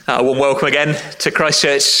Warm welcome again to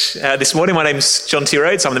Christchurch this morning. My name's John T.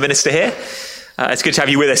 Rhodes. I'm the minister here. It's good to have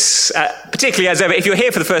you with us. Particularly as ever, if you're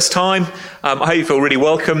here for the first time, I hope you feel really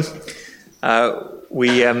welcome.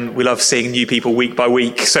 We love seeing new people week by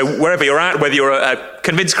week. So wherever you're at, whether you're a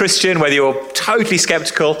convinced Christian, whether you're totally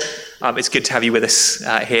skeptical, it's good to have you with us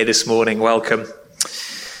here this morning. Welcome.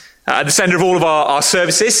 At the centre of all of our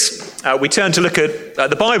services, we turn to look at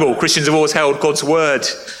the Bible. Christians have always held God's word,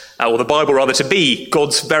 or the Bible rather, to be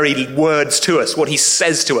God's very words to us, what he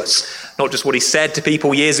says to us. Not just what he said to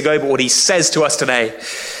people years ago, but what he says to us today.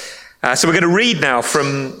 So we're going to read now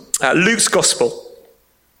from Luke's Gospel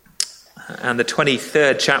and the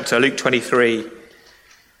 23rd chapter, Luke 23.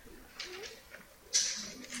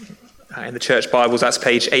 In the church Bibles, that's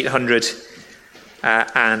page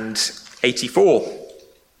 884.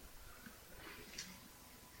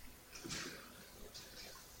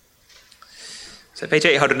 So page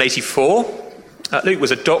 884, Luke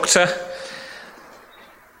was a doctor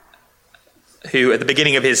who at the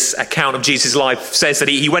beginning of his account of Jesus' life says that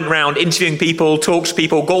he went around interviewing people, talked to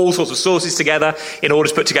people, got all sorts of sources together in order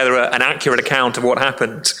to put together an accurate account of what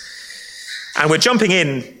happened. And we're jumping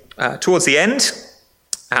in towards the end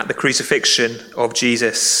at the crucifixion of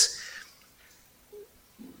Jesus.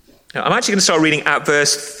 Now, I'm actually going to start reading at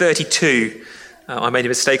verse 32. I made a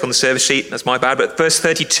mistake on the service sheet, that's my bad, but verse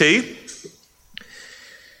 32.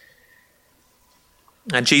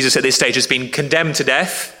 And Jesus at this stage has been condemned to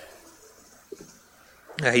death.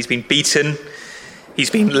 He's been beaten. He's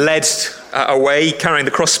been led away, carrying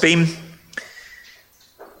the crossbeam.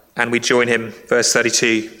 And we join him, verse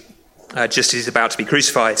 32, just as he's about to be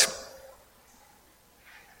crucified.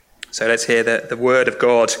 So let's hear the word of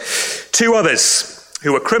God. 2 others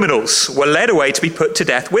who were criminals were led away to be put to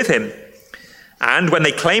death with him. And when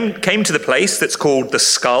they came to the place that's called the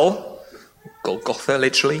Skull, Golgotha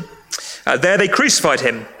literally, there they crucified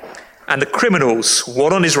him, and the criminals,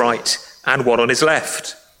 one on his right and one on his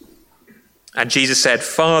left. And Jesus said,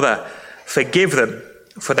 "Father, forgive them,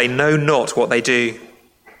 for they know not what they do."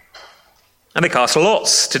 And they cast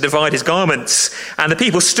lots to divide his garments, and the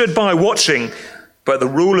people stood by watching, but the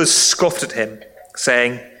rulers scoffed at him,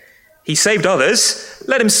 saying, "He saved others,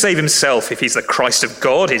 let him save himself if he's the Christ of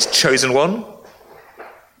God, his chosen one."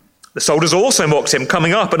 The soldiers also mocked him,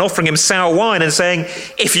 coming up and offering him sour wine and saying,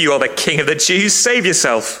 "If you are the king of the Jews, save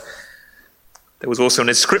yourself." There was also an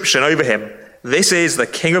inscription over him, "This is the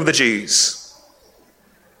King of the Jews."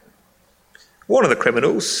 One of the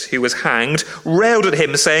criminals, who was hanged, railed at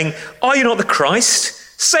him, saying, "Are you not the Christ?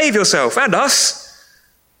 Save yourself and us."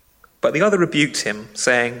 But the other rebuked him,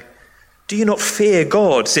 saying, "Do you not fear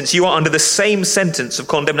God, since you are under the same sentence of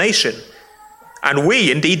condemnation? And we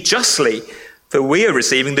indeed justly, for we are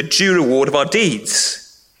receiving the due reward of our deeds.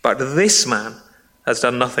 But this man has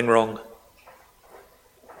done nothing wrong."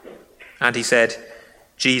 And he said,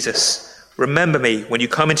 "Jesus, remember me when you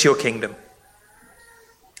come into your kingdom."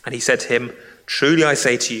 And he said to him, "Truly I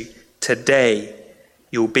say to you, today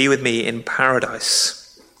you will be with me in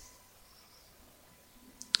paradise."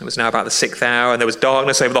 It was now about the 6th hour, and there was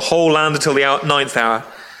darkness over the whole land until the 9th hour,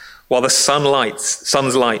 while the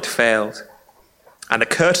sun's light failed. And the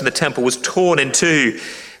curtain of the temple was torn in two.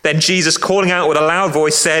 Then Jesus, calling out with a loud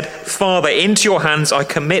voice, said, "Father, into your hands I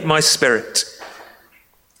commit my spirit."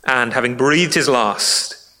 And having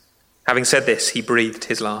said this, he breathed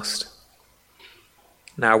his last.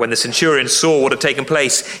 Now when the centurion saw what had taken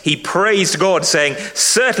place, he praised God, saying,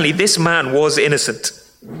 "Certainly this man was innocent."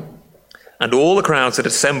 And all the crowds that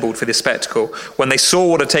had assembled for this spectacle, when they saw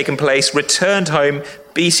what had taken place, returned home,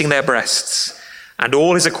 beating their breasts. And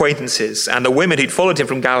all his acquaintances and the women who'd followed him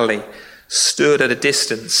from Galilee stood at a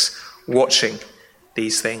distance watching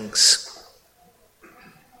these things.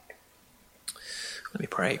 Let me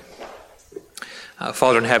pray.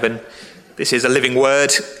 Father in heaven, this is a living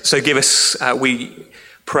word, so give us, we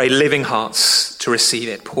pray, living hearts to receive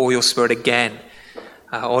it. Pour your Spirit again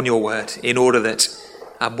on your word in order that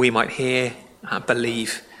we might hear,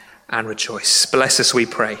 believe and rejoice. Bless us, we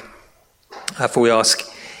pray, for we ask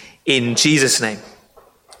in Jesus' name.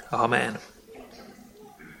 Amen.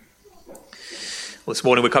 Well, this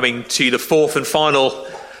morning we're coming to the 4th and final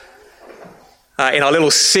in our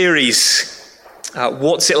little series,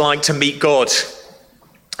 What's It Like to Meet God?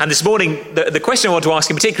 And this morning, the question I want to ask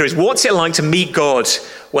in particular is, what's it like to meet God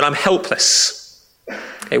when I'm helpless?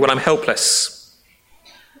 Okay, when I'm helpless.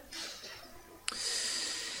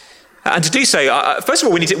 And to do so, first of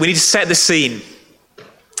all, we need to set the scene.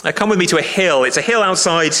 Come with me to a hill. It's a hill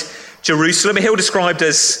outside Jerusalem, a hill described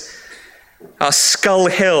as Skull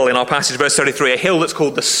Hill in our passage, verse 33, a hill that's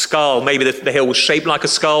called the Skull. Maybe the hill was shaped like a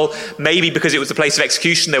skull. Maybe because it was the place of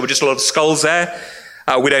execution, there were just a lot of skulls there.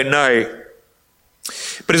 We don't know.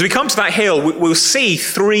 But as we come to that hill, we'll see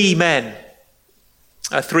three men,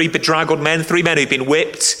 three bedraggled men, three men who've been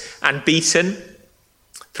whipped and beaten,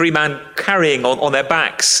 three men carrying on their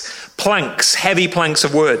backs planks, heavy planks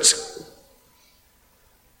of wood.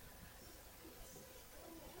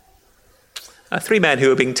 Three men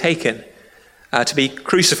who are being taken to be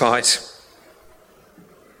crucified.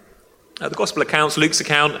 The Gospel accounts, Luke's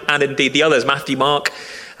account, and indeed the others, Matthew, Mark,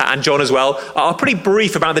 and John as well, are pretty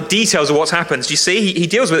brief about the details of what's happened. You see, he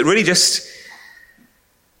deals with it really just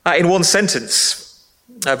in one sentence.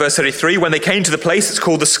 Verse 33, when they came to the place that's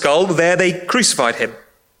called the Skull, there they crucified him.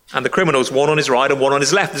 And the criminals, one on his right and one on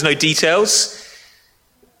his left. There's no details,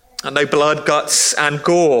 and no blood, guts, and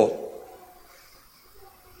gore.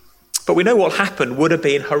 But we know what happened would have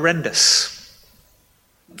been horrendous.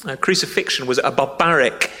 Crucifixion was a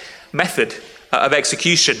barbaric method of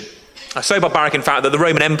execution. So barbaric, in fact, that the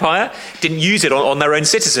Roman Empire didn't use it on their own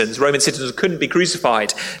citizens. Roman citizens couldn't be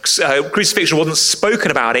crucified. Crucifixion wasn't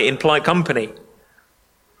spoken about it in polite company.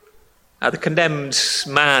 The condemned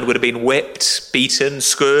man would have been whipped, beaten,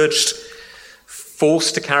 scourged,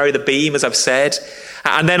 forced to carry the beam, as I've said,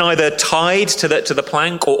 and then either tied to the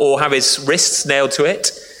plank or have his wrists nailed to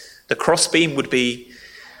it. The crossbeam would be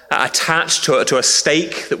attached to a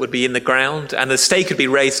stake that would be in the ground, and the stake would be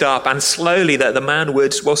raised up, and slowly the man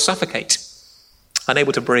would, suffocate,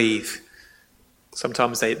 unable to breathe.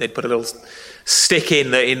 Sometimes they'd put a little stick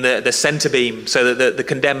in the centre beam so that the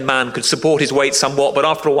condemned man could support his weight somewhat, but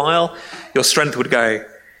after a while, your strength would go,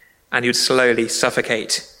 and you'd slowly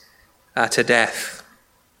suffocate to death.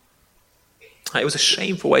 It was a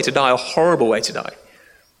shameful way to die, a horrible way to die.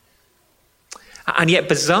 And yet,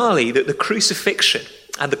 bizarrely, the crucifixion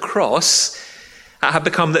and the cross have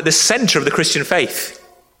become the centre of the Christian faith.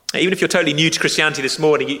 Even if you're totally new to Christianity this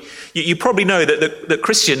morning, you probably know that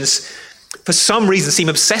Christians, for some reason, seem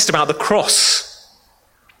obsessed about the cross.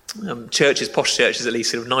 Churches, posh churches at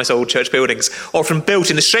least, sort of nice old church buildings, often built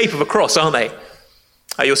in the shape of a cross, aren't they?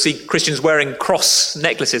 You'll see Christians wearing cross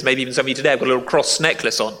necklaces, maybe even some of you today have got a little cross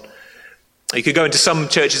necklace on. You could go into some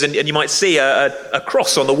churches and you might see a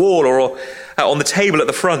cross on the wall or on the table at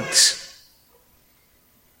the front.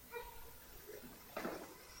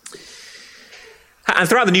 And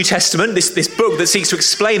throughout the New Testament, this book that seeks to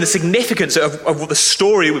explain the significance of the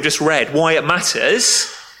story we've just read, why it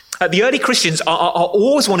matters, the early Christians are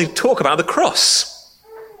always wanting to talk about the cross.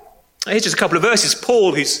 Here's just a couple of verses.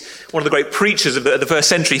 Paul, who's one of the great preachers of the first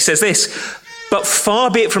century, says this, "But far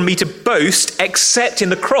be it from me to boast except in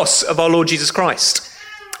the cross of our Lord Jesus Christ."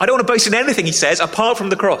 I don't want to boast in anything, he says, apart from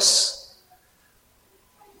the cross.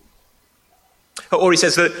 Or he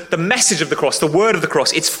says that the message of the cross, the word of the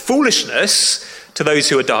cross, it's foolishness to those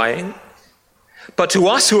who are dying. But to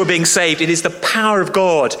us who are being saved, it is the power of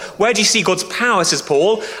God. Where do you see God's power, says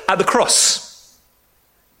Paul? At the cross.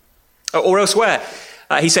 Or elsewhere,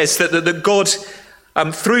 he says that God,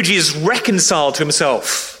 through Jesus, reconciled to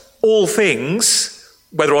himself all things,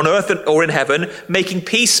 whether on earth or in heaven, making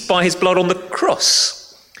peace by his blood on the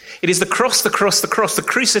cross. It is the cross, the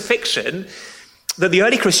crucifixion, that the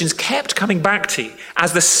early Christians kept coming back to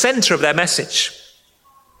as the centre of their message.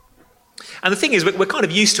 And the thing is, we're kind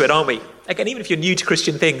of used to it, aren't we? Again, even if you're new to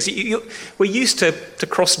Christian things, we're used to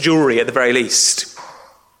cross jewellery at the very least.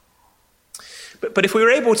 But if we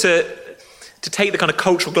were able to take the kind of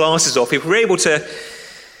cultural glasses off, if we were able to,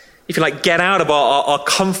 if you like, get out of our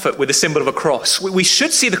comfort with the symbol of a cross, we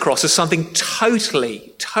should see the cross as something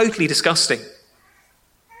totally disgusting.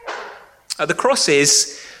 The cross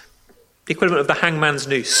is the equivalent of the hangman's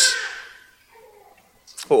noose,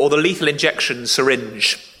 or the lethal injection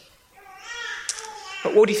syringe.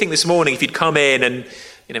 But what do you think this morning if you'd come in and,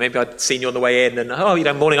 maybe I'd seen you on the way in and,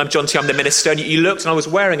 morning, I'm John T, I'm the minister, and you looked and I was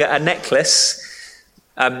wearing a necklace,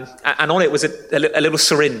 and on it was a little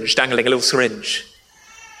syringe, dangling a little syringe.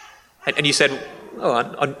 And you said,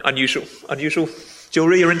 unusual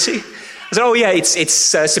jewellery you're into? I said, it's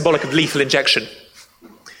symbolic of lethal injection.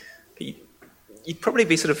 You'd probably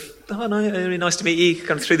be sort of, really nice to meet you,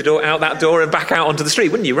 kind of through the door, out that door and back out onto the street,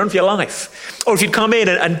 wouldn't you? Run for your life. Or if you'd come in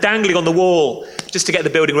and dangling on the wall just to get the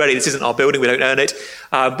building ready. This isn't our building, we don't earn it.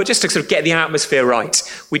 But just to sort of get the atmosphere right,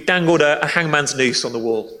 we dangled a hangman's noose on the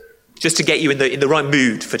wall just to get you in the right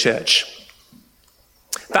mood for church.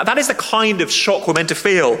 That is the kind of shock we're meant to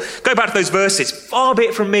feel. Go back to those verses. Far be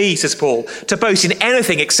it from me, says Paul, to boast in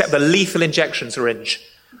anything except the lethal injection syringe.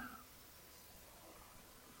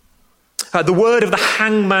 The word of the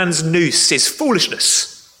hangman's noose is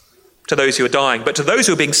foolishness to those who are dying, but to those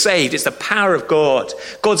who are being saved, it's the power of God.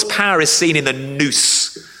 God's power is seen in the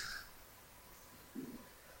noose.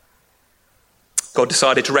 God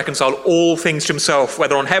decided to reconcile all things to himself,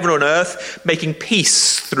 whether on heaven or on earth, making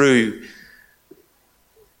peace through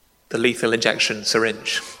the lethal injection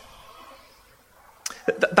syringe.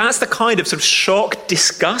 That's the kind of sort of shock,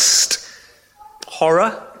 disgust,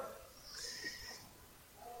 horror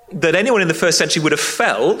that anyone in the first century would have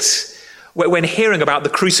felt when hearing about the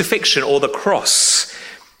crucifixion or the cross.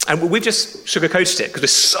 And we've just sugarcoated it because we're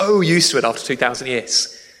so used to it after 2,000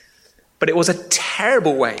 years. But it was a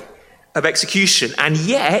terrible way of execution, and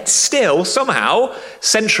yet still somehow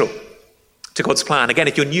central to God's plan. Again,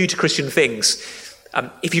 if you're new to Christian things,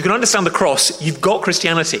 if you can understand the cross, you've got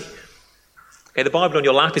Christianity. Okay, the Bible on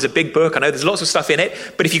your lap is a big book. I know there's lots of stuff in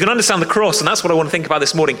it, but if you can understand the cross, and that's what I want to think about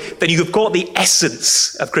this morning, then you've got the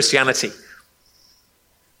essence of Christianity.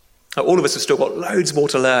 All of us have still got loads more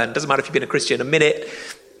to learn. Doesn't matter if you've been a Christian a minute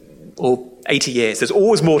or 80 years. There's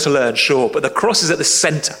always more to learn, sure, but the cross is at the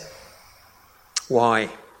centre. Why?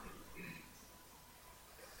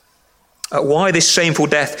 Why this shameful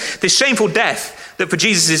death? This shameful death that for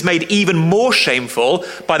Jesus is made even more shameful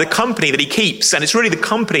by the company that he keeps. And it's really the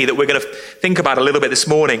company that we're going to think about a little bit this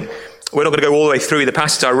morning. We're not going to go all the way through the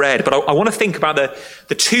passage I read, but I want to think about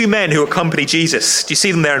the two men who accompany Jesus. Do you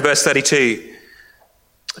see them there in verse 32?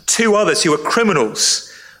 Two others who were criminals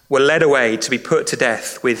were led away to be put to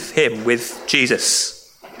death with him, with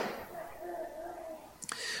Jesus.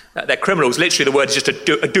 They're criminals. Literally, the word is just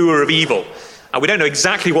a doer of evil. And we don't know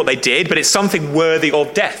exactly what they did, but it's something worthy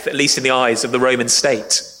of death, at least in the eyes of the Roman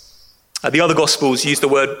state. The other Gospels use the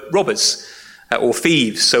word robbers or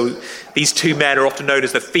thieves. So these two men are often known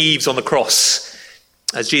as the thieves on the cross,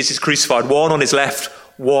 as Jesus is crucified, one on his left,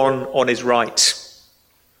 one on his right.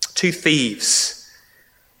 Two thieves.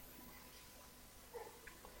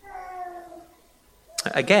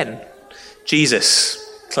 Again, Jesus,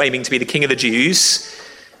 claiming to be the King of the Jews,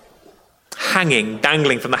 hanging,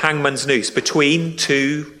 dangling from the hangman's noose between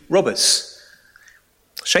two robbers.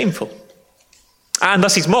 Shameful. And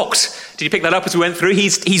thus he's mocked. Did you pick that up as we went through?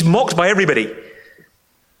 He's mocked by everybody.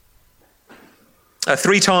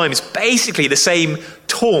 3 times, basically the same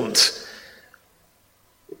taunt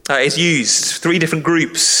is used. 3 different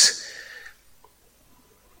groups.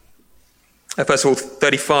 First of all,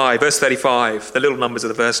 verse 35, the little numbers are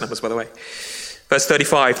the verse numbers, by the way. Verse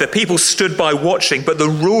 35, the people stood by watching, but the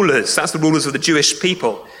rulers, that's the rulers of the Jewish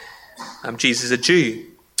people. Jesus is a Jew.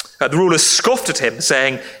 The rulers scoffed at him,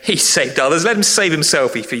 saying, he saved others, let him save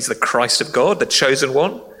himself if he's the Christ of God, the chosen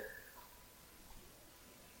one.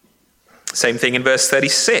 Same thing in verse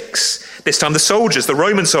 36. This time the soldiers, the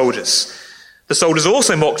Roman soldiers. The soldiers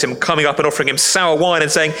also mocked him, coming up and offering him sour wine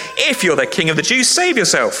and saying, if you're the king of the Jews, save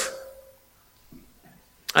yourself.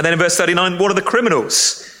 And then in verse 39, what are the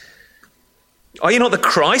criminals? Are you not the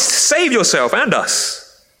Christ? Save yourself and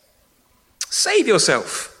us. Save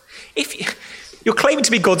yourself. If you're claiming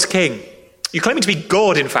to be God's king, you're claiming to be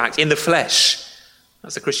God, in fact, in the flesh.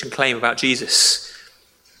 That's the Christian claim about Jesus.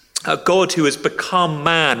 A God who has become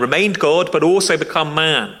man, remained God, but also become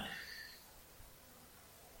man.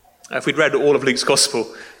 If we'd read all of Luke's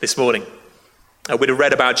gospel this morning, we'd have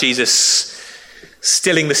read about Jesus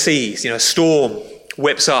stilling the seas. A storm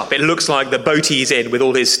whips up. It looks like the boat he's in with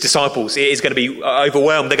all his disciples is going to be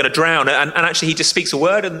overwhelmed. They're going to drown. And actually he just speaks a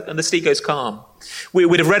word and the sea goes calm. We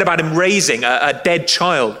would have read about him raising a dead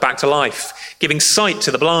child back to life, giving sight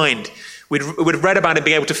to the blind. We'd have read about him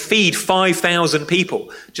being able to feed 5,000 people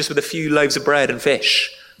just with a few loaves of bread and fish.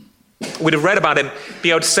 We'd have read about him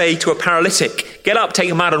being able to say to a paralytic, get up, take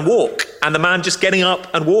him out and walk. And the man just getting up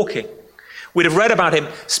and walking. We'd have read about him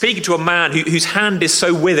speaking to a man whose hand is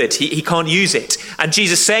so withered he can't use it. And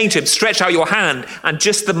Jesus saying to him, stretch out your hand. And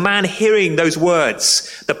just the man hearing those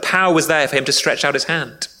words, the power was there for him to stretch out his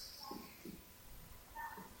hand.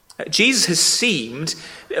 Jesus has seemed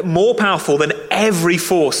more powerful than every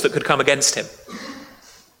force that could come against him.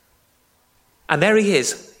 And there he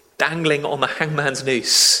is, dangling on the hangman's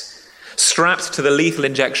noose, strapped to the lethal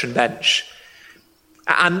injection bench.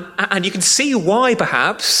 And you can see why,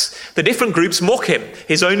 perhaps, the different groups mock him.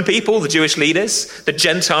 His own people, the Jewish leaders, the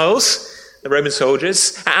Gentiles, the Roman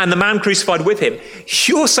soldiers, and the man crucified with him.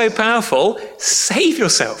 You're so powerful, save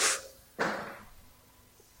yourself.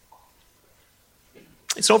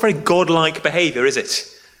 It's not very godlike behavior, is it?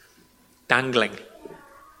 Dangling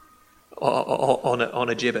on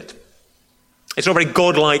a gibbet. It's not very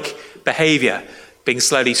godlike behavior, being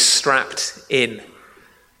slowly strapped in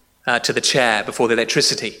to the chair before the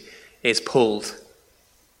electricity is pulled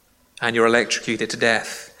and you're electrocuted to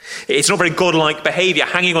death. It's not very godlike behavior,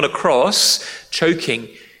 hanging on a cross, choking,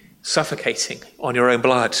 suffocating on your own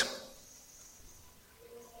blood.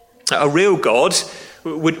 A real God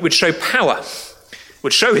would show power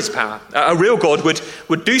would show his power. A real God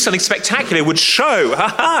would do something spectacular, would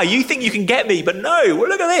show, you think you can get me, but no, well,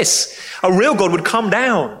 look at this. A real God would come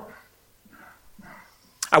down.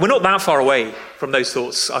 And we're not that far away from those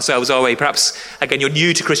thoughts ourselves, are we? Perhaps, again, you're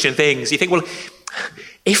new to Christian things. You think, well,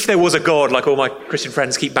 if there was a God like all my Christian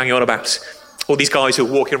friends keep banging on about, all these guys who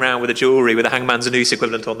are walking around with a jewellery with a hangman's noose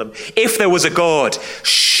equivalent on them, if there was a God,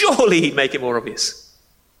 surely he'd make it more obvious.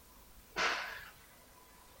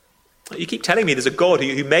 You keep telling me there's a God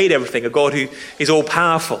who made everything, a God who is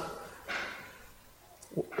all-powerful.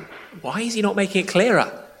 Why is he not making it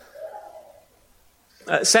clearer?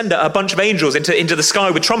 Send a bunch of angels into the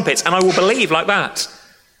sky with trumpets, and I will believe like that.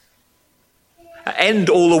 End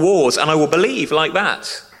all the wars, and I will believe like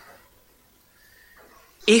that.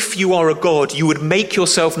 If you are a God, you would make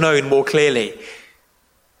yourself known more clearly.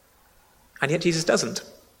 And yet Jesus doesn't.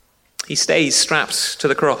 He stays strapped to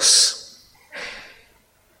the cross.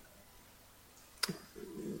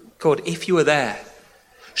 God, if you were there,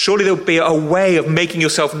 surely there would be a way of making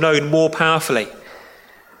yourself known more powerfully.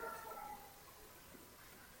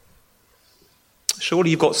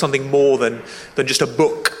 Surely you've got something more than just a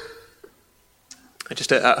book,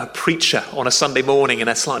 just a preacher on a Sunday morning in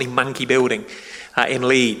a slightly manky building in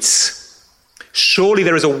Leeds. Surely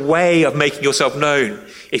there is a way of making yourself known,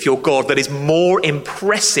 if you're God, that is more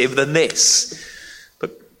impressive than this.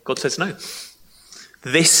 But God says no.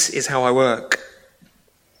 This is how I work.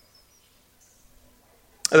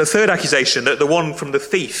 The third accusation, the one from the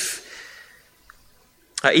thief,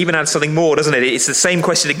 even adds something more, doesn't it? It's the same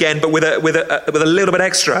question again, but with a little bit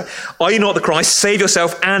extra. Are you not the Christ? Save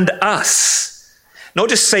yourself and us. Not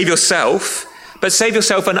just save yourself, but save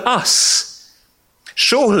yourself and us.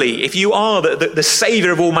 Surely, if you are the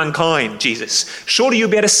saviour of all mankind, Jesus, surely you'll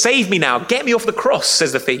be able to save me now. Get me off the cross,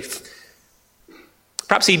 says the thief.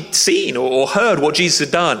 Perhaps he'd seen or heard what Jesus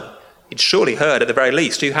had done. He'd surely heard at the very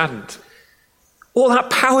least. Who hadn't? All that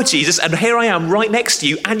power, Jesus, and here I am right next to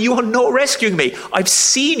you, and you are not rescuing me. I've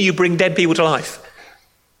seen you bring dead people to life.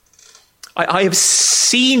 I have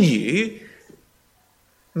seen you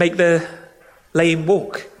make the lame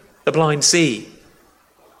walk, the blind see.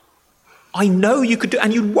 I know you could do,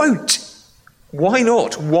 and you won't. Why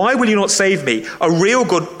not? Why will you not save me? A real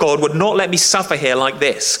God would not let me suffer here like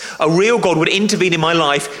this. A real God would intervene in my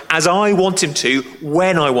life as I want him to,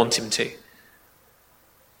 when I want him to.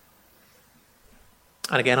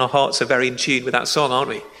 And again, our hearts are very in tune with that song, aren't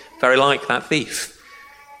we? Very like that thief.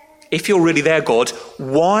 If you're really there, God,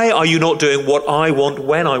 why are you not doing what I want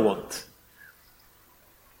when I want?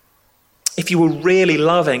 If you were really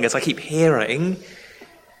loving, as I keep hearing,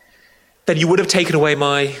 then you would have taken away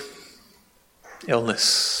my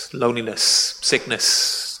illness, loneliness,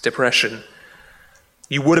 sickness, depression.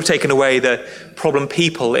 You would have taken away the problem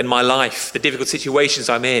people in my life, the difficult situations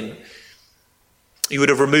I'm in. You would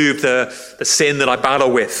have removed the sin that I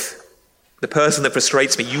battle with, the person that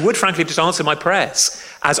frustrates me. You would, frankly, just answer my prayers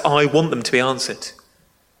as I want them to be answered.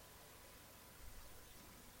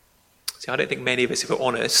 See, I don't think many of us, if we're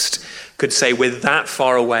honest, could say we're that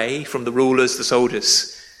far away from the rulers, the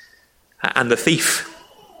soldiers, and the thief.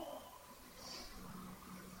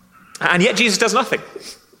 And yet Jesus does nothing.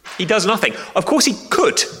 He does nothing. Of course he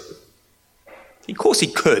could. Of course he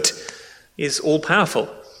could. He is all-powerful.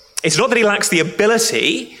 It's not that he lacks the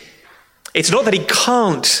ability. It's not that he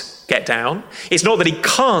can't get down. It's not that he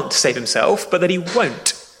can't save himself, but that he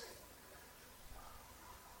won't.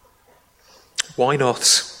 Why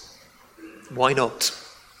not? Why not?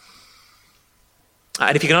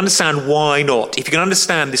 And if you can understand why not, if you can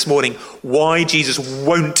understand this morning why Jesus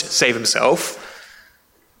won't save himself,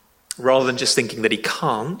 rather than just thinking that he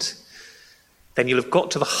can't, then you'll have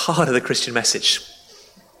got to the heart of the Christian message.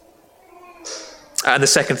 And the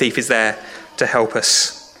second thief is there to help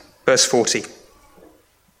us. Verse 40.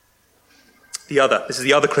 This is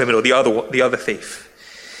the other criminal, the other thief.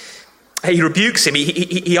 He rebukes him.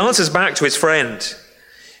 He answers back to his friend.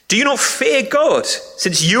 Do you not fear God,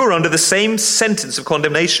 since you are under the same sentence of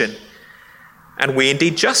condemnation? And we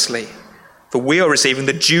indeed justly, for we are receiving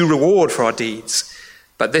the due reward for our deeds.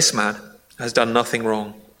 But this man has done nothing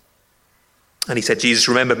wrong. And he said, Jesus,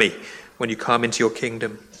 remember me when you come into your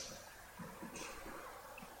kingdom.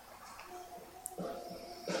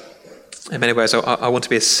 In many ways, I want to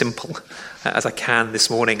be as simple as I can this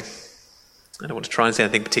morning. I don't want to try and say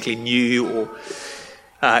anything particularly new or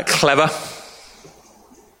clever.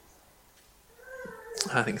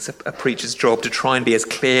 I think it's a preacher's job to try and be as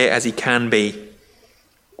clear as he can be.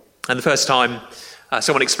 And the first time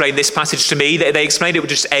someone explained this passage to me, they explained it with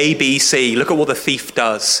just A, B, C. Look at what the thief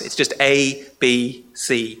does. It's just A, B,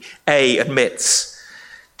 C. A, admits.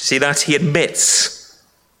 Do you see that? He admits.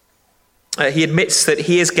 He admits that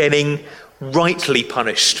he is getting rightly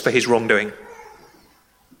punished for his wrongdoing.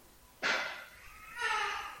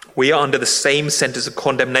 We are under the same sentence of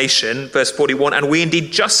condemnation, verse 41, and we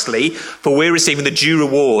indeed justly, for we're receiving the due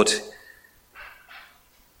reward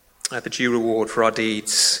for our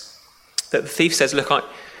deeds. That the thief says, look,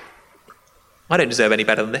 I don't deserve any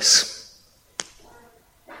better than this.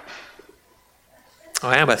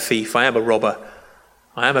 I am a thief, I am a robber,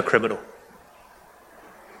 I am a criminal.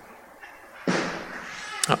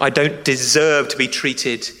 I don't deserve to be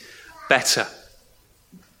treated better.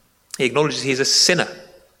 He acknowledges he is a sinner,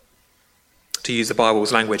 to use the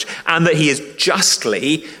Bible's language, and that he is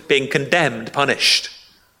justly being condemned, punished.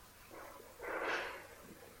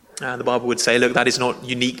 And the Bible would say, look, that is not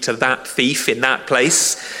unique to that thief in that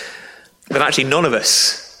place, but actually none of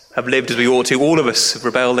us have lived as we ought to. All of us have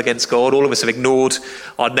rebelled against God. All of us have ignored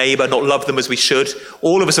our neighbour, not loved them as we should.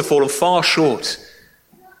 All of us have fallen far short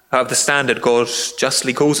of the standard God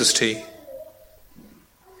justly calls us to.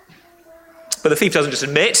 But the thief doesn't just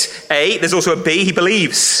admit, A, there's also a B, he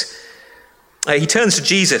believes. He turns to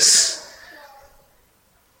Jesus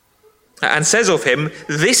and says of him,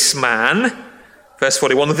 this man, verse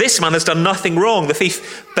 41, this man has done nothing wrong. The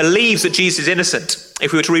thief believes that Jesus is innocent.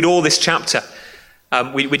 If we were to read all this chapter,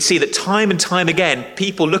 we'd see that time and time again,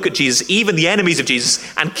 people look at Jesus, even the enemies of Jesus,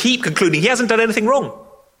 and keep concluding he hasn't done anything wrong.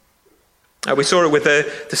 We saw it with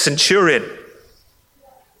the centurion.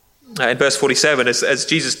 In verse 47, as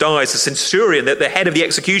Jesus dies, the centurion, the head of the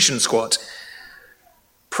execution squad,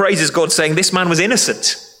 praises God, saying this man was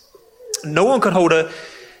innocent. No one could hold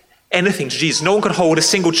anything to Jesus. No one could hold a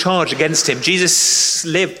single charge against him. Jesus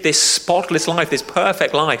lived this spotless life, this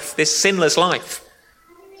perfect life, this sinless life.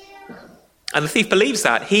 And the thief believes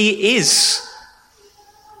that. He is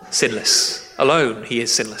sinless. Alone, he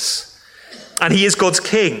is sinless. And he is God's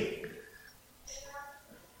king.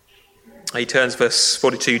 He turns, verse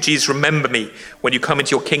 42, Jesus, remember me when you come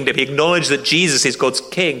into your kingdom. He acknowledged that Jesus is God's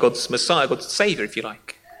king, God's Messiah, God's Saviour, if you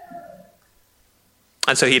like.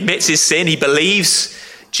 And so he admits his sin. He believes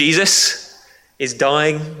Jesus is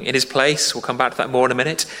dying in his place. We'll come back to that more in a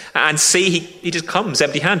minute. And see, he just comes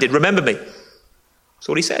empty-handed. Remember me. That's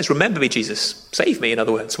what he says. Remember me, Jesus. Save me, in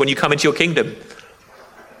other words, when you come into your kingdom.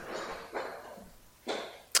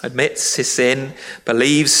 Admits his sin,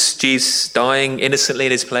 believes Jesus dying innocently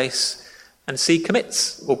in his place, and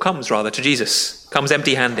comes to Jesus. Comes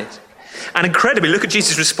empty-handed. And incredibly, look at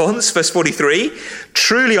Jesus' response, verse 43.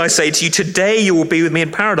 Truly I say to you, today you will be with me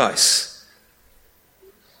in paradise.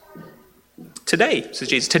 Today, says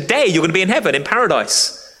Jesus, today you're going to be in heaven, in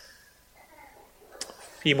paradise.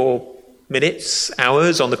 A few more minutes,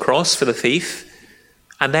 hours on the cross for the thief,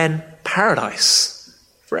 and then paradise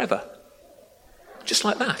forever. Just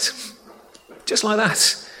like that. Just like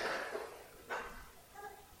that.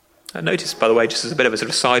 And notice, by the way, just as a bit of a sort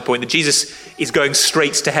of side point, that Jesus is going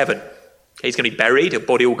straight to heaven. He's going to be buried, his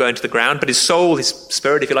body will go into the ground, but his soul, his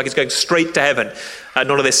spirit, if you like, is going straight to heaven. None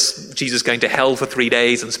of this, Jesus going to hell for 3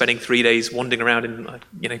 days and spending 3 days wandering around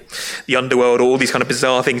in, the underworld, all these kind of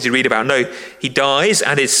bizarre things you read about. No, he dies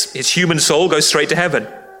and his human soul goes straight to heaven.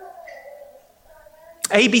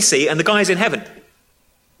 ABC, and the guy's in heaven.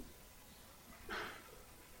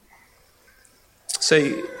 So,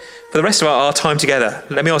 for the rest of our time together,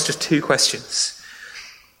 let me ask just two questions.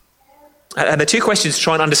 And the two questions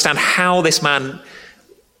try and understand how this man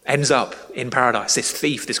ends up in paradise, this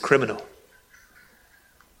thief, this criminal.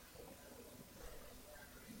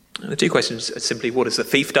 And the two questions are simply, what has the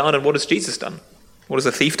thief done and what has Jesus done? What has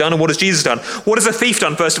the thief done and what has Jesus done? What has the thief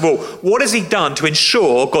done, first of all? What has he done to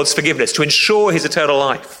ensure God's forgiveness, to ensure his eternal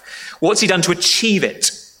life? What's he done to achieve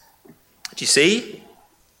it? Do you see?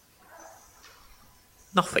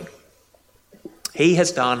 Nothing. He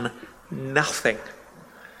has done nothing.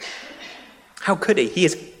 How could he? He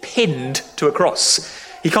is pinned to a cross.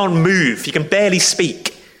 He can't move. He can barely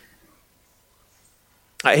speak.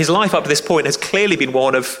 His life up to this point has clearly been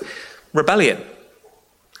one of rebellion.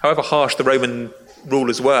 However harsh the Roman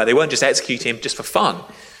rulers were, they weren't just executing him just for fun.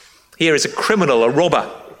 Here is a criminal, a robber.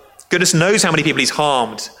 Goodness knows how many people he's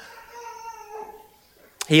harmed.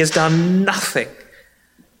 He has done nothing.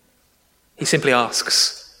 He simply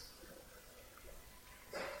asks.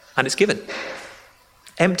 And it's given.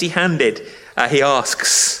 Empty-handed, he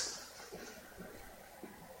asks.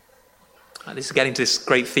 And this is getting to this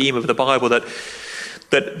great theme of the Bible that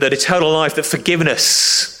eternal life, that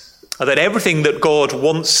forgiveness, that everything that God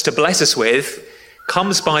wants to bless us with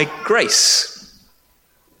comes by grace.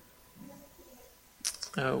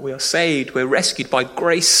 We are saved, we're rescued by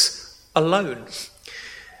grace alone.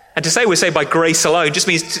 And to say we're saved by grace alone just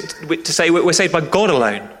means to say we're saved by God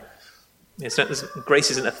alone. Grace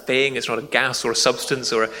isn't a thing, it's not a gas or a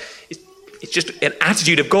substance, it's just an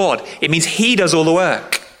attitude of God. It means he does all the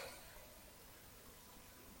work.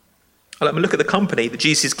 Let me look at the company that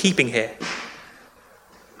Jesus is keeping here.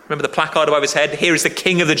 Remember the placard above his head? Here is the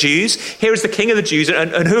King of the Jews. Here is the King of the Jews,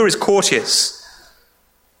 and who are his courtiers?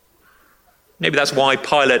 Maybe that's why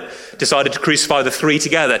Pilate decided to crucify the three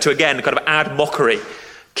together, to again kind of add mockery.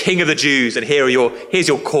 King of the Jews, and here's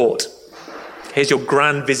your court. Here's your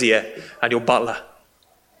grand vizier and your butler.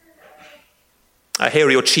 Here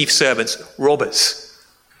are your chief servants, robbers,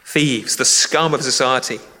 thieves, the scum of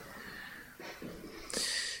society.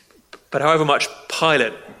 But however much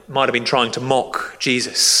Pilate might have been trying to mock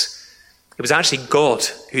Jesus, it was actually God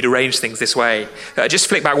who'd arranged things this way. Just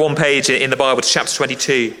flick back one page in the Bible to chapter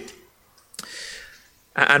 22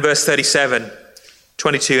 and verse 37.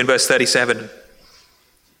 22 and verse 37.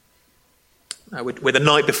 We're the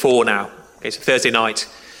night before now. Okay, it's Thursday night.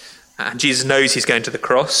 And Jesus knows he's going to the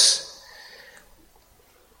cross.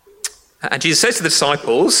 And Jesus says to the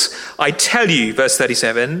disciples, I tell you, verse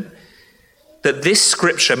 37, that this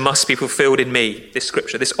scripture must be fulfilled in me. This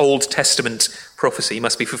scripture, this Old Testament prophecy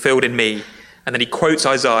must be fulfilled in me. And then he quotes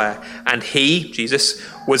Isaiah. And he, Jesus,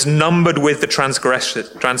 was numbered with the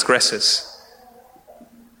transgressors.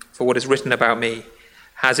 For what is written about me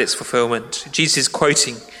has its fulfillment. Jesus is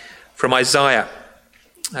quoting from Isaiah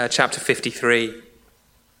chapter 53.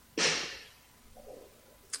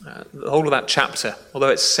 The whole of that chapter, although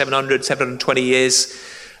it's 720 years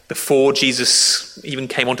before Jesus even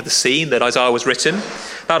came onto the scene that Isaiah was written,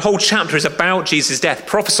 that whole chapter is about Jesus' death,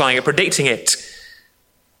 prophesying it, predicting it.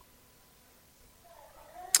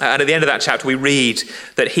 And at the end of that chapter we read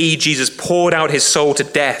that he, Jesus, poured out his soul to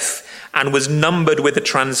death and was numbered with the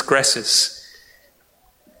transgressors.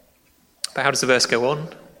 But how does the verse go on?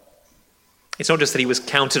 It's not just that he was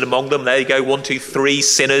counted among them. There you go, 1, 2, 3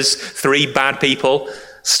 sinners, 3 bad people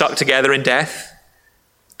stuck together in death.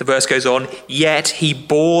 The verse goes on, yet he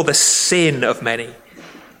bore the sin of many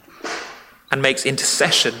and makes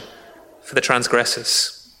intercession for the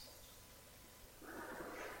transgressors.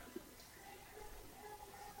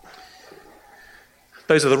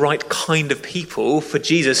 Those are the right kind of people for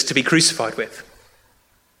Jesus to be crucified with.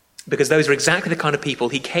 Because those are exactly the kind of people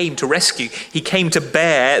he came to rescue. He came to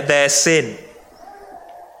bear their sin.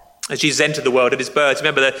 As Jesus entered the world at his birth,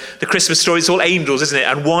 remember the Christmas story, it's all angels, isn't it?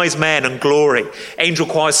 And wise men and glory. Angel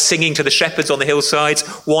choirs singing to the shepherds on the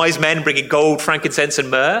hillsides, wise men bringing gold, frankincense and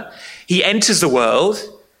myrrh. He enters the world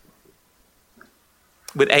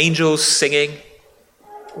with angels singing,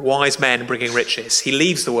 wise men bringing riches. He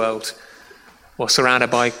leaves the world while surrounded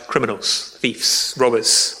by criminals, thieves,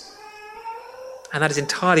 robbers. And that is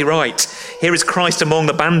entirely right. Here is Christ among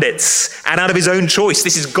the bandits, and out of his own choice.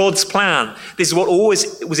 This is God's plan. This is what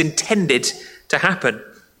always was intended to happen.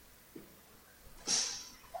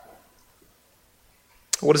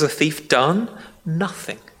 What has a thief done?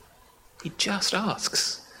 Nothing. He just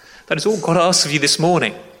asks. That is all God asks of you this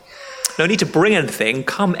morning. No need to bring anything.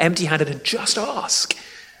 Come empty-handed and just ask.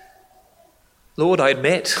 Lord, I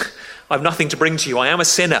admit I've nothing to bring to you. I am a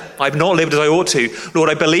sinner. I've not lived as I ought to. Lord,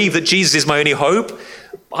 I believe that Jesus is my only hope.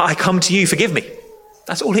 I come to you. Forgive me.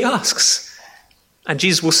 That's all he asks. And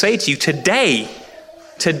Jesus will say to you, today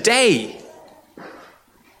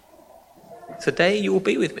you will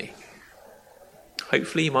be with me.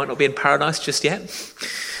 Hopefully you might not be in paradise just yet.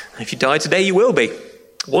 If you die today, you will be.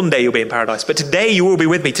 One day you'll be in paradise. But today you will be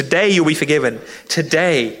with me. Today you'll be forgiven.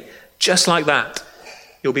 Today, just like that,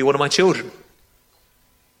 you'll be one of my children.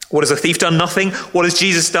 What has the thief done? Nothing. What has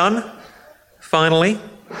Jesus done? Finally,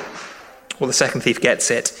 well, the second thief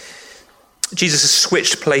gets it. Jesus has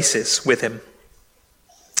switched places with him.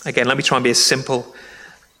 Again, let me try and be as simple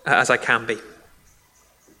as I can be.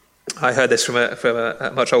 I heard this from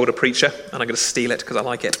a much older preacher, and I'm going to steal it because I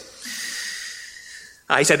like it.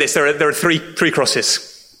 He said this, there are three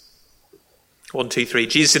crosses. 1, 2, 3.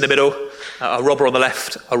 Jesus in the middle, a robber on the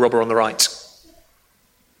left, a robber on the right.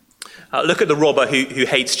 Look at the robber who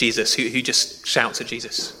hates Jesus, who just shouts at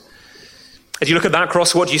Jesus. As you look at that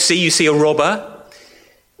cross, what do you see? You see a robber,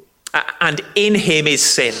 and in him is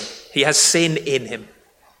sin. He has sin in him,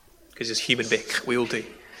 because he's a human being. We all do.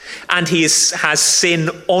 And he has sin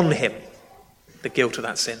on him, the guilt of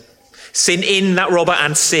that sin. Sin in that robber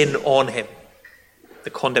and sin on him, the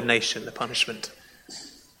condemnation, the punishment.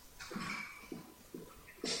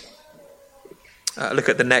 Look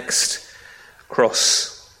at the next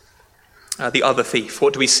cross. The other thief.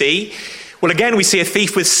 What do we see? Well, again, we see a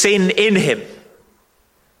thief with sin in him.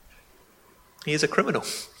 He is a criminal.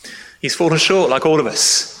 He's fallen short like all of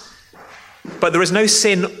us. But there is no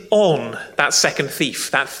sin on that second thief,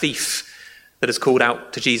 that thief that has called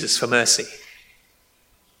out to Jesus for mercy.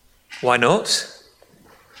 Why not?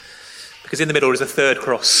 Because in the middle is a third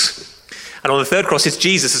cross. And on the third cross is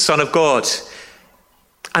Jesus, the Son of God.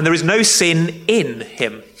 And there is no sin in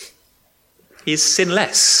him. He is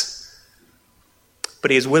sinless.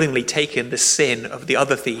 But he has willingly taken the sin of the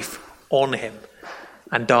other thief on him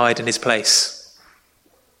and died in his place.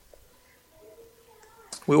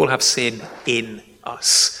 We all have sin in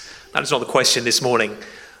us. That is not the question this morning.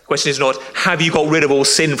 The question is not, have you got rid of all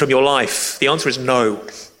sin from your life? The answer is no.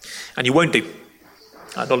 And you won't do.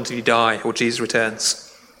 Not until you die or Jesus returns.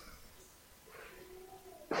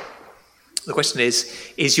 The question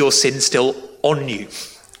is your sin still on you?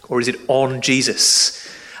 Or is it on Jesus?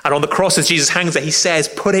 And on the cross as Jesus hangs there, he says,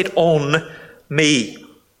 put it on me.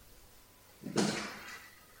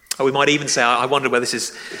 Or we might even say, I wonder whether this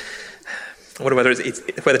is... I wonder whether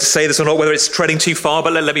to say this or not, whether it's treading too far,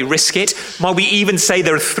 but let me risk it. Might we even say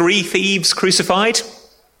there are 3 thieves crucified?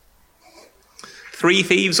 3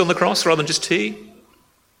 thieves on the cross rather than just 2?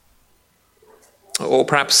 Or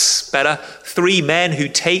perhaps better, 3 men who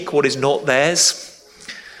take what is not theirs.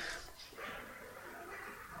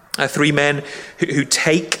 3 men who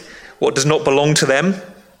take what does not belong to them.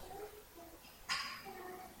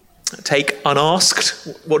 Take unasked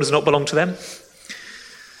what does not belong to them.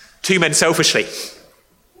 2 men selfishly.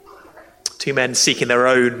 2 men seeking their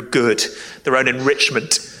own good, their own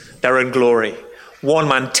enrichment, their own glory. 1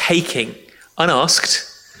 man taking, unasked,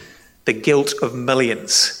 the guilt of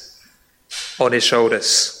millions on his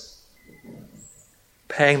shoulders.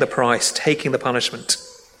 Paying the price, taking the punishment.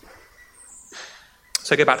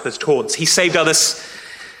 So go back to those taunts. He saved others,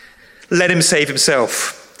 let him save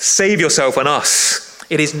himself. Save yourself and us.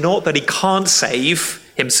 It is not that he can't save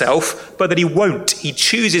himself, but that he won't. He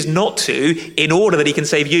chooses not to in order that he can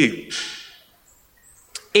save you.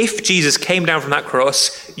 If Jesus came down from that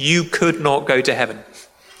cross, you could not go to heaven.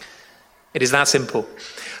 It is that simple.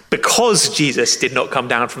 Because Jesus did not come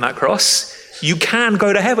down from that cross, you can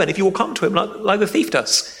go to heaven if you will come to him like the thief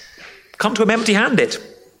does. Come to him empty-handed.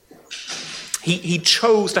 He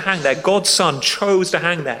chose to hang there. God's Son chose to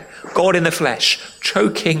hang there. God in the flesh,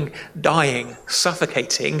 choking, dying,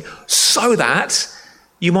 suffocating, so that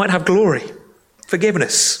you might have glory,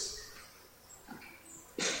 forgiveness.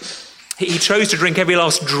 He chose to drink every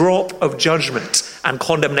last drop of judgment and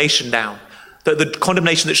condemnation down, the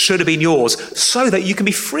condemnation that should have been yours, so that you can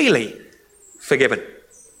be freely forgiven.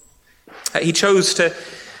 He chose to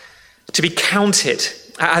be counted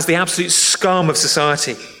as the absolute scum of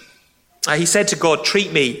society. He said to God,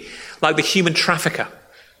 treat me like the human trafficker.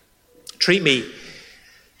 Treat me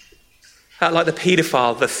like the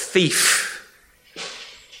paedophile, the thief.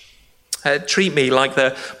 Treat me like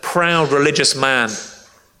the proud religious man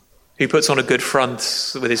who puts on a good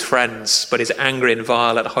front with his friends, but is angry and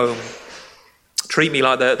vile at home. Treat me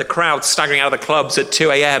like the crowd staggering out of the clubs at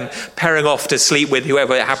 2 a.m, pairing off to sleep with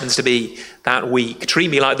whoever it happens to be that week.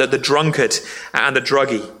 Treat me like the drunkard and the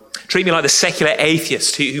druggie. Treat me like the secular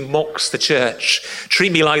atheist who mocks the church.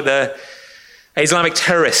 Treat me like the Islamic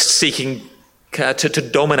terrorist seeking to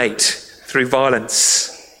dominate through violence.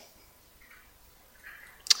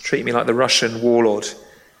 Treat me like the Russian warlord,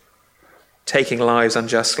 taking lives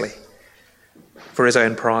unjustly for his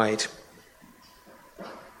own pride.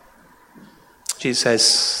 Jesus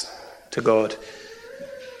says to God,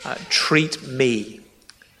 treat me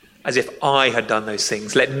as if I had done those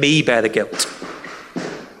things. Let me bear the guilt.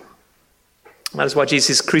 And that is why Jesus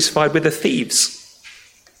is crucified with the thieves.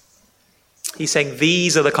 He's saying,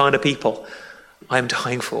 these are the kind of people I am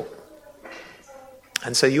dying for.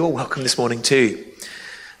 And so you're welcome this morning too.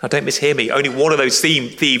 Now don't mishear me. Only one of those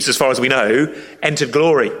thieves, as far as we know, entered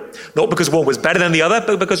glory. Not because one was better than the other,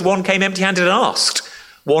 but because one came empty-handed and asked.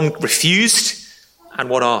 One refused and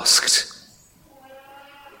one asked.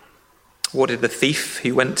 What did the thief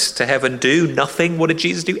who went to heaven do? Nothing. What did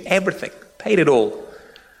Jesus do? Everything. Paid it all.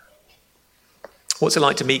 What's it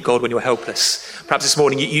like to meet God when you're helpless? Perhaps this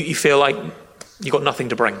morning you feel like you've got nothing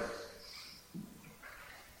to bring.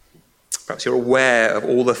 Perhaps you're aware of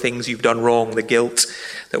all the things you've done wrong, the guilt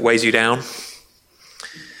that weighs you down.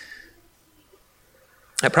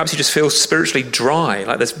 And perhaps you just feel spiritually dry,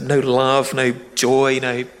 like there's no love, no joy,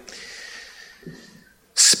 no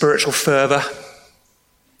spiritual fervour.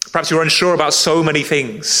 Perhaps you're unsure about so many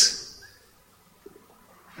things.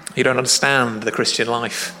 You don't understand the Christian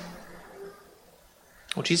life.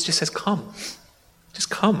 Well, Jesus just says, come. Just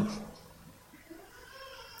come.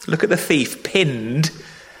 Look at the thief pinned.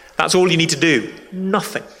 That's all you need to do.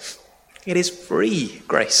 Nothing. It is free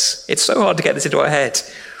grace. It's so hard to get this into our head.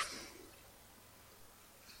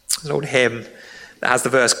 There's an old hymn that has the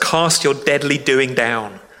verse, cast your deadly doing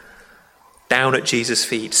down. down at Jesus'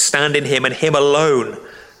 feet. Stand in him and him alone,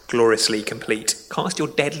 gloriously complete. Cast your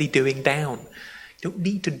deadly doing down. You don't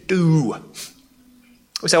need to do.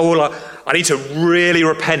 We say, I need to really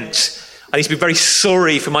repent. I need to be very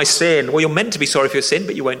sorry for my sin. Well, you're meant to be sorry for your sin,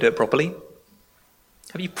 but you won't do it properly.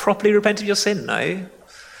 Have you properly repented of your sin? No. Have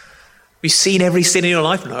you seen every sin in your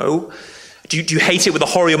life? No. Do you hate it with the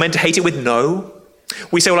horror you're meant to hate it with? No.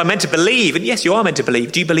 We say, I'm meant to believe. And yes, you are meant to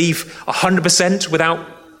believe. Do you believe 100%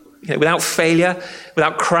 without failure,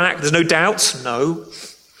 without crack? There's no doubts? No.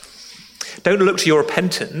 Don't look to your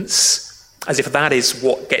repentance as if that is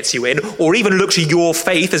what gets you in, or even look to your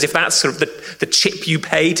faith as if that's sort of the chip you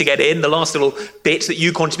pay to get in, the last little bit that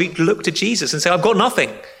you contribute. Look to Jesus and say, I've got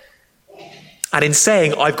nothing. And in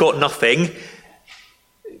saying, I've got nothing,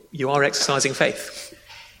 you are exercising faith.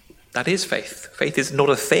 That is faith. Faith is not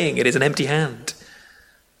a thing. It is an empty hand.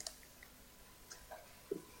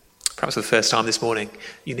 Perhaps for the first time this morning,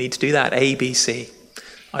 you need to do that. A, B, C.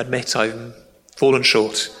 I admit I've fallen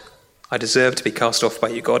short. I deserve to be cast off by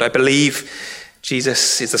you, God. I believe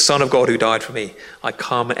Jesus is the Son of God who died for me. I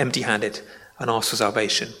come empty-handed and ask for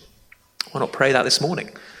salvation. Why not pray that this morning?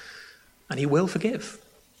 And he will forgive.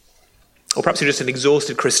 Or perhaps you're just an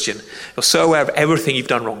exhausted Christian. You're so aware of everything you've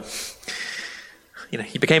done wrong.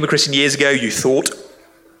 You became a Christian years ago, you thought,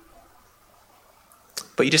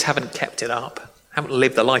 but you just haven't kept it up. Haven't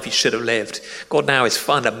lived the life you should have lived. God now is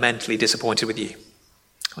fundamentally disappointed with you.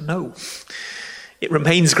 Oh, no. It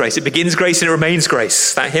remains grace. It begins grace and it remains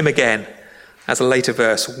grace. That hymn again has a later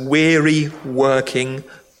verse. Weary, working,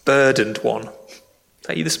 burdened one. Is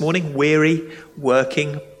that you this morning? Weary,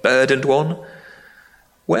 working, burdened one.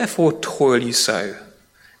 Wherefore toil you so?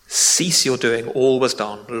 Cease your doing. All was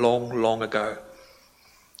done long, long ago.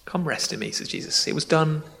 Come rest in me, says Jesus. It was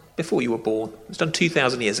done before you were born. It was done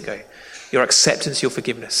 2,000 years ago. Your acceptance, your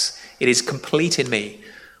forgiveness. It is complete in me.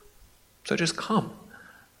 So just come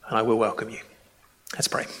and I will welcome you. Let's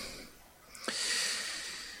pray.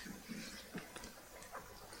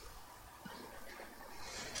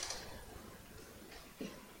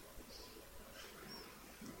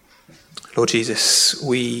 Lord Jesus,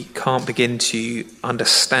 we can't begin to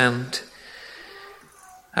understand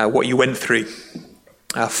what you went through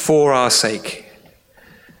for our sake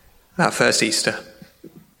that first Easter.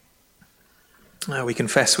 We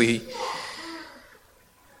confess we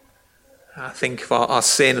think of our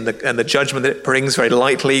sin and the judgment that it brings very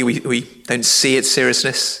lightly. We don't see its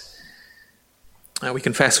seriousness. We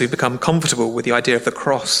confess we've become comfortable with the idea of the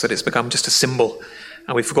cross, that it's become just a symbol,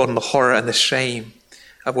 and we've forgotten the horror and the shame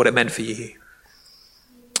of what it meant for you.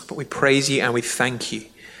 But we praise you and we thank you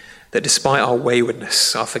that despite our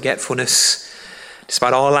waywardness, our forgetfulness,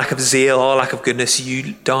 despite our lack of zeal, our lack of goodness,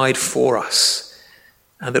 you died for us,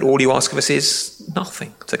 and that all you ask of us is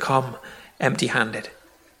nothing, to come empty-handed.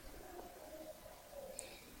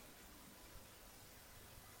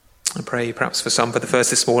 I pray perhaps for some, for the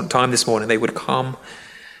first time this morning, they would come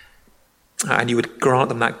and you would grant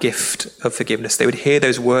them that gift of forgiveness. They would hear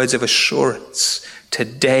those words of assurance.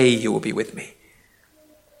 Today you will be with me.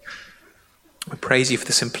 I praise you for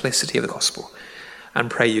the simplicity of the gospel and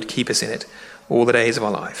pray you'd keep us in it all the days of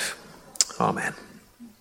our life. Amen.